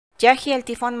Yagi, el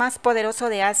tifón más poderoso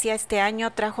de Asia este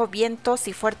año, trajo vientos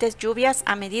y fuertes lluvias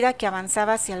a medida que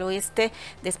avanzaba hacia el oeste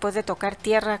después de tocar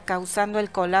tierra, causando el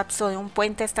colapso de un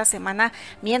puente esta semana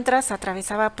mientras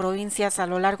atravesaba provincias a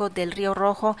lo largo del Río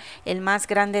Rojo, el más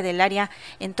grande del área.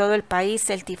 En todo el país,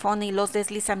 el tifón y los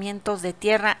deslizamientos de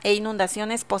tierra e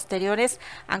inundaciones posteriores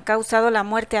han causado la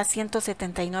muerte a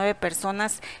 179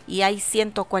 personas y hay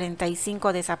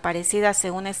 145 desaparecidas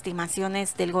según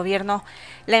estimaciones del gobierno.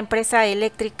 La empresa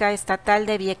eléctrica estatal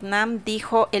de Vietnam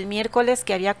dijo el miércoles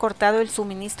que había cortado el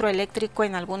suministro eléctrico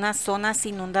en algunas zonas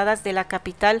inundadas de la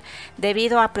capital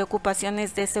debido a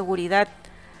preocupaciones de seguridad.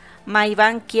 Mai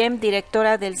Van Kiem,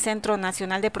 directora del Centro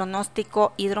Nacional de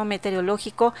Pronóstico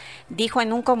Hidrometeorológico, dijo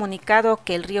en un comunicado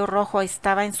que el Río Rojo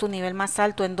estaba en su nivel más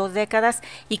alto en 2 décadas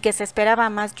y que se esperaba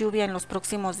más lluvia en los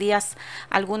próximos días.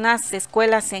 Algunas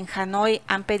escuelas en Hanoi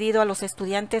han pedido a los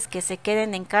estudiantes que se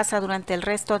queden en casa durante el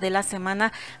resto de la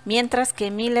semana, mientras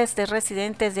que miles de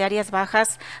residentes de áreas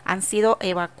bajas han sido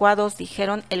evacuados,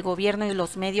 dijeron el gobierno y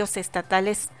los medios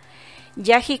estatales.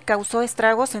 Yagi causó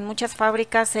estragos en muchas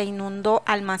fábricas e inundó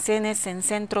almacenes en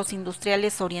centros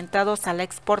industriales orientados a la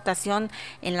exportación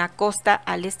en la costa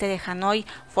al este de Hanoi,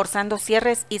 forzando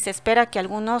cierres, y se espera que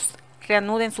algunos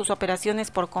reanuden sus operaciones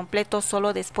por completo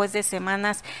solo después de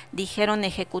semanas, dijeron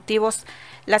ejecutivos.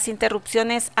 Las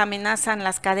interrupciones amenazan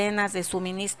las cadenas de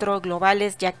suministro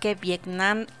globales, ya que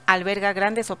Vietnam alberga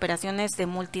grandes operaciones de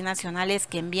multinacionales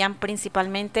que envían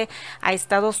principalmente a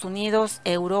Estados Unidos,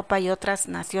 Europa y otras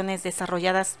naciones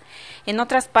desarrolladas. En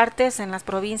otras partes, en las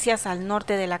provincias al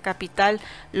norte de la capital,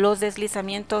 los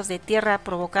deslizamientos de tierra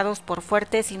provocados por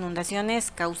fuertes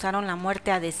inundaciones causaron la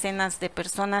muerte a decenas de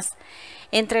personas.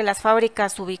 Entre las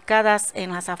fábricas ubicadas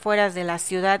en las afueras de la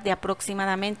ciudad de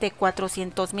aproximadamente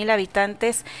 400,000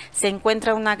 habitantes se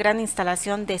encuentra una gran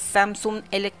instalación de Samsung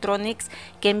Electronics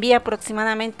que envía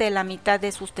aproximadamente la mitad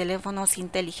de sus teléfonos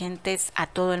inteligentes a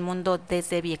todo el mundo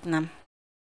desde Vietnam.